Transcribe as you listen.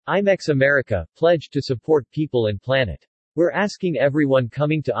IMEX America, pledge to support people and planet. We're asking everyone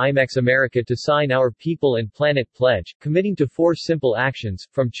coming to IMEX America to sign our People and Planet Pledge, committing to 4 simple actions,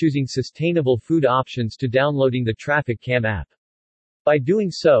 from choosing sustainable food options to downloading the Traffic Cam app. By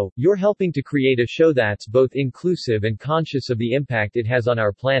doing so, you're helping to create a show that's both inclusive and conscious of the impact it has on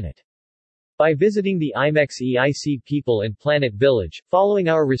our planet. By visiting the IMEX EIC People and Planet Village, following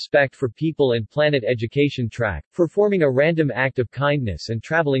our Respect for People and Planet education track, performing a random act of kindness and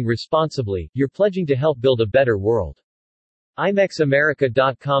traveling responsibly, you're pledging to help build a better world.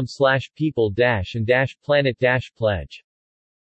 IMEXAmerica.com/people-and-planet-pledge